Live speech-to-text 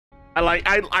I like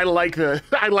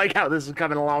I like how this is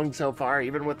coming along so far,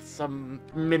 even with some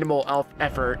minimal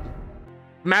effort.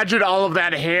 Imagine all of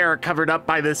that hair covered up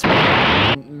by this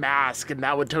mask, and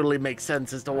that would totally make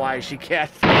sense as to why she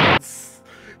can't.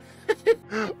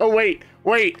 Oh, wait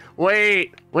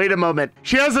a moment.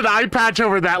 She has an eye patch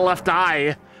over that left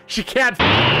eye. She can't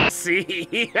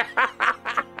see.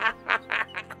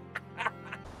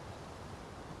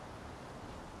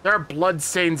 There are blood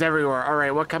stains everywhere. All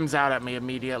right, what comes out at me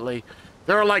immediately?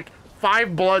 There are like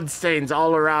 5 blood stains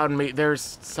all around me.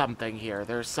 There's something here.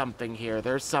 There's something here.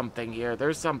 There's something here.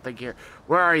 There's something here.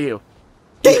 Where are you?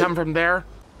 You come from there?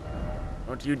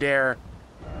 Don't you dare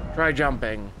try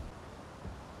jumping.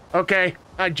 Okay,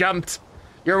 I jumped.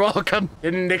 You're welcome.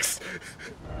 Didn't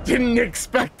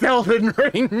expect Elden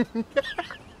Ring.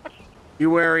 Be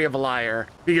wary of a liar,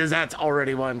 because that's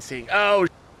already what I'm seeing. Oh,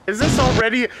 is this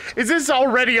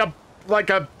already a like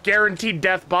a guaranteed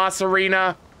death boss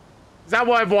arena? Is that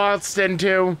what I've waltzed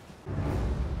into?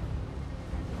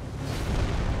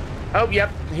 Oh,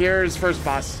 yep, here's first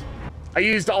boss. I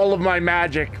used all of my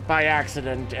magic by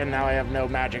accident, and now I have no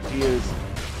magic to use.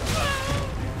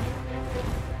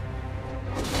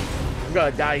 I'm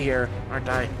gonna die here, aren't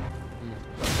I?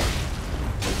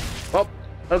 Well,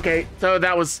 okay, so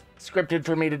that was scripted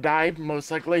for me to die,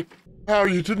 most likely. Oh,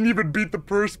 you didn't even beat the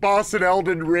first boss in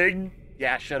Elden Ring?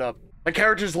 Yeah, shut up. My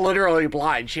character's literally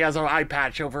blind. She has an eye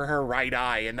patch over her right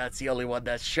eye, and that's the only one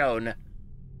that's shown.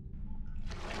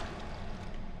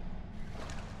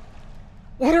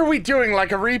 What are we doing,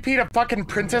 like a repeat of fucking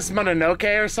Princess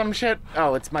Mononoke or some shit?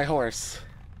 Oh, it's my horse.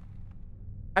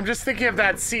 I'm just thinking of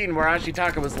that scene where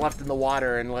Ashitaka was left in the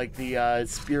water and like the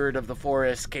spirit of the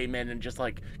forest came in and just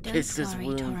like kissed his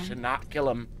wound to not kill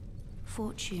him.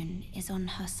 Fortune is on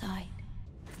her side.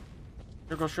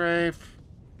 Circle strafe.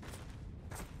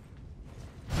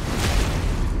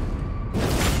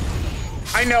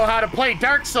 I know how to play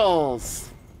Dark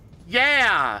Souls!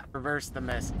 Yeah! Reverse the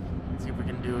mist. Let's see if we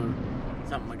can do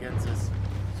something against this.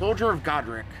 Soldier of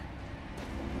Godric.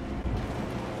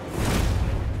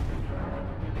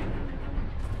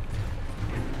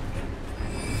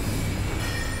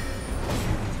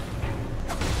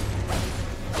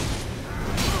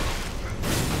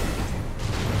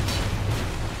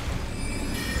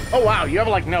 Oh wow, you have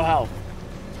like no health.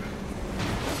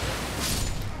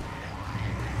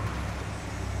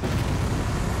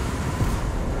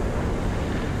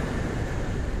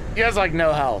 He has like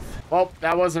no health. Well,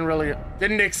 that wasn't really,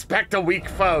 didn't expect a weak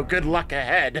foe. Good luck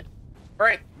ahead. All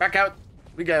right, back out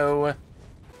we go.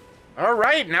 All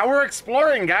right, now we're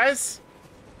exploring, guys.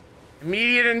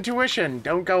 Immediate intuition,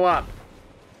 don't go up.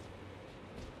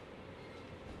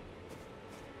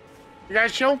 You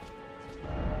guys chill?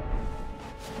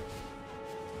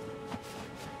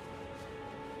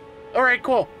 All right,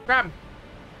 cool, grab.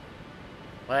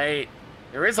 Wait,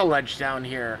 there is a ledge down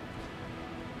here.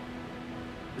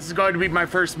 This is going to be my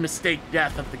first mistake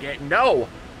death of the game. No!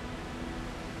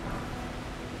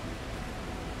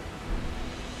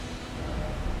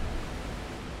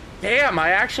 Damn, I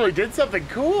actually did something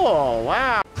cool.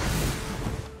 Wow.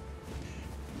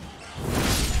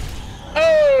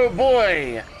 Oh,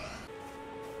 boy.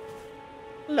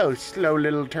 Hello, slow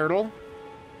little turtle.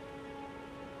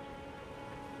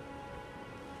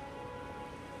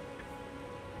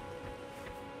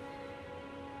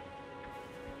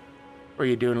 What are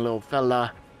you doing, little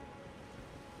fella?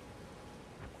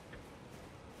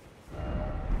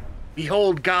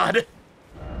 Behold God.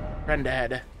 Friend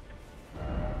ahead.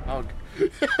 Oh.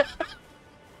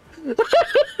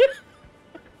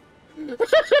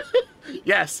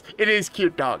 Yes, it is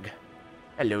cute dog.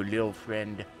 Hello, little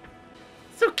friend.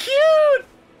 So cute!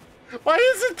 Why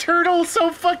is a turtle so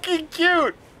fucking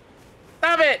cute?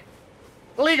 Stop it!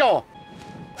 Illegal!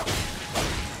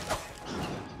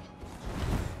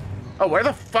 Oh, where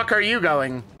the fuck are you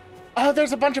going? Oh,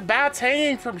 there's a bunch of bats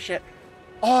hanging from shit.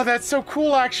 Oh, that's so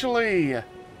cool, actually.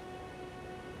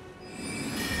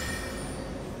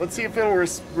 Let's see if it'll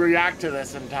react to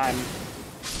this in time.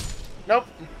 Nope.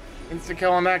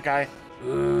 Insta-kill on that guy.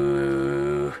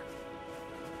 Ooh.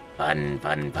 Fun,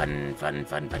 fun, fun, fun,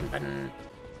 fun, fun, fun.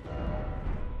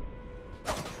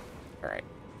 All right.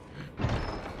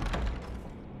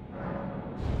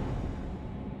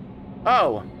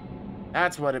 Oh.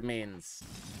 That's what it means.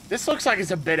 This looks like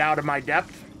it's a bit out of my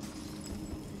depth.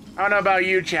 I don't know about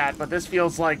you, chat, but this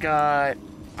feels like I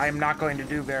am not going to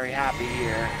do very happy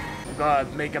here. I'm gonna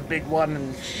make a big one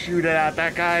and shoot it at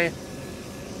that guy.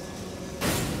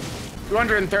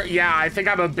 230, yeah, I think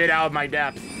I'm a bit out of my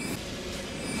depth.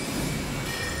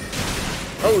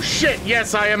 Oh shit,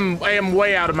 yes, I am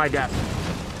way out of my depth.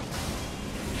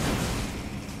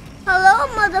 Hello,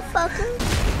 motherfucker.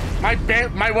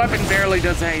 My weapon barely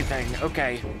does anything.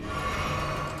 Okay.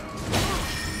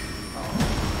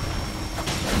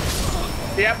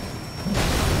 Yep.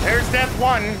 There's death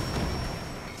 1.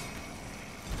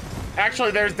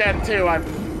 Actually, there's death 2.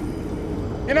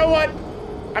 You know what?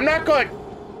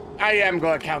 I am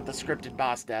going to count the scripted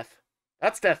boss death.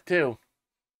 That's death 2.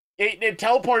 It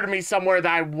teleported me somewhere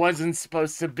that I wasn't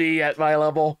supposed to be at my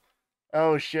level.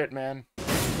 Oh, shit, man.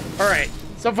 Alright.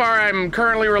 So far, I'm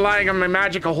currently relying on my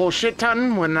magic a whole shit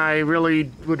ton when I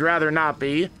really would rather not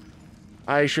be.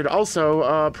 I should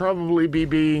also probably be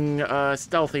being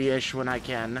stealthy-ish when I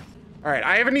can. Alright,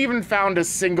 I haven't even found a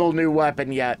single new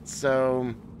weapon yet,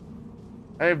 so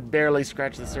I've barely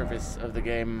scratched the surface of the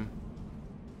game.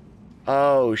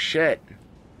 Oh, shit.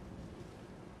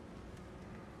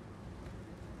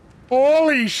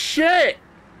 Holy shit!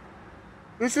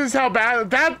 This is how bad...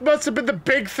 That must have been the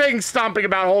big thing stomping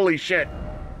about holy shit.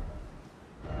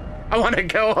 I want to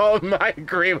go home. I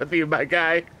agree with you, my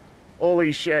guy.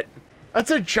 Holy shit.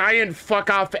 That's a giant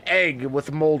fuck-off egg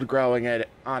with mold growing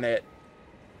on it.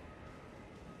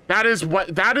 That is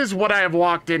what I have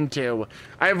walked into.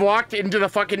 I have walked into the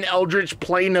fucking eldritch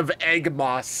plane of egg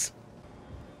moss.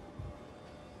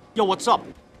 Yo, what's up?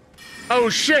 Oh,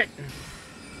 shit.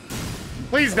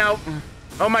 Please, no.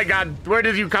 Oh, my God. Where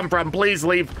did you come from? Please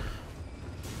leave.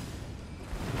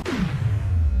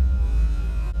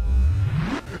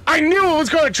 I knew it was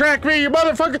going to track me, you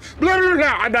motherfucker. Blah, blah, blah.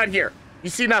 I'm not here. You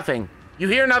see nothing. You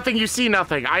hear nothing. You see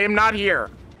nothing. I am not here.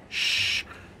 Shh.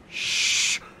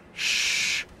 Shh.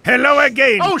 Shh. Hello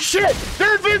again. Oh, shit.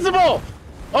 They're invisible.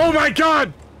 Oh, my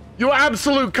God. You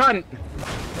absolute cunt.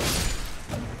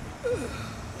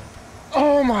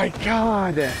 Oh, my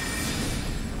God.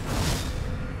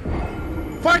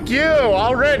 Fuck you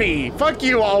already. Fuck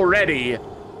you already.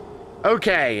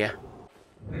 Okay.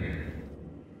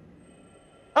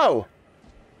 Oh.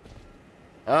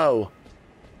 Oh.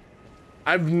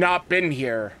 I've not been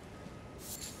here.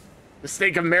 The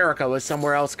Snake of America was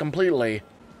somewhere else completely.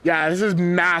 Yeah, this is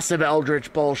massive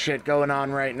eldritch bullshit going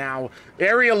on right now. The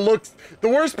area looks... The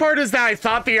worst part is that I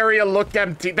thought the area looked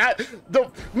empty.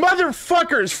 The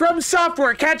motherfuckers from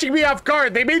software catching me off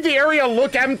guard. They made the area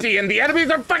look empty and the enemies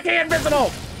are fucking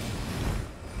invisible.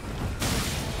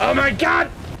 Oh my God.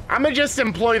 I'm gonna just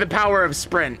employ the power of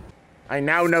sprint. I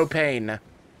now know pain.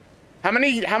 How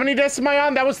many deaths am I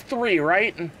on? That was 3,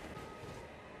 right?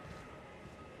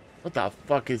 What the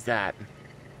fuck is that?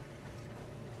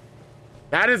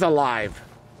 That is alive.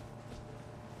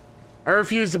 I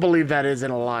refuse to believe that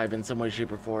isn't alive in some way,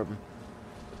 shape, or form.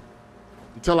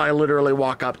 Until I literally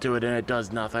walk up to it and it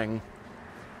does nothing.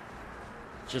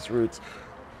 It's just roots.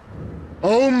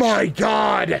 Oh my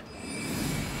God!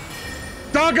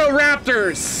 Doggo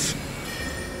Raptors!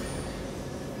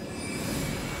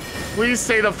 Please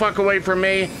stay the fuck away from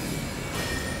me.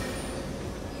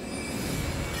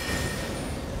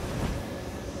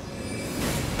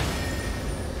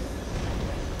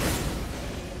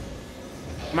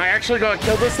 Am I actually gonna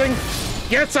kill this thing?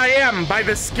 Yes, I am, by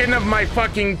the skin of my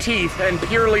fucking teeth and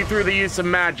purely through the use of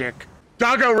magic.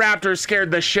 Doggo Raptor scared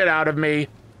the shit out of me.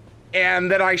 And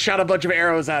then I shot a bunch of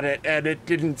arrows at it, and it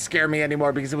didn't scare me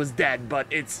anymore because it was dead, but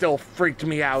it still freaked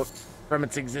me out from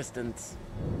its existence.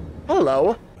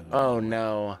 Hello. Oh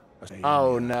no.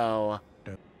 Oh no.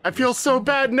 I feel so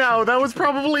bad now. That was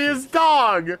probably his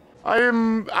dog. I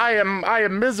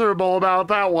am miserable about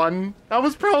that one. That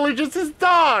was probably just his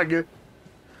dog.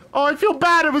 Oh, I feel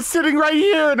bad. It was sitting right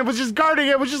here and it was just guarding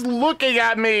it. It was just looking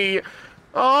at me.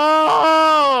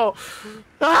 Oh.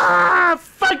 Ah,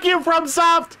 fuck you,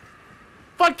 FromSoft.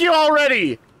 Fuck you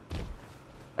already.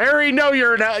 I already know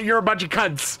you're a bunch of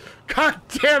cunts. God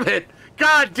damn it.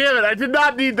 God damn it. I did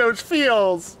not need those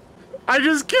feels. I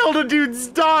just killed a dude's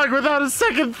dog without a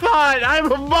second thought.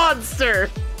 I'm a monster.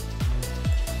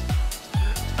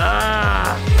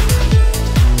 Ah.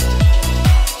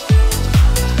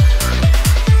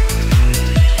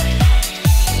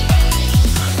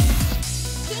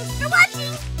 Thanks for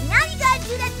watching. Now you gotta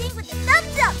do that thing with the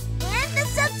thumbs up and the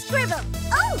subscribe.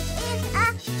 Oh,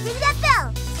 and ring that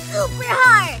bell. Super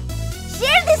hard.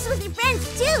 Share this with your friends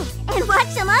too, and watch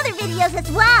some other videos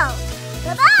as well.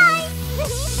 Bye-bye.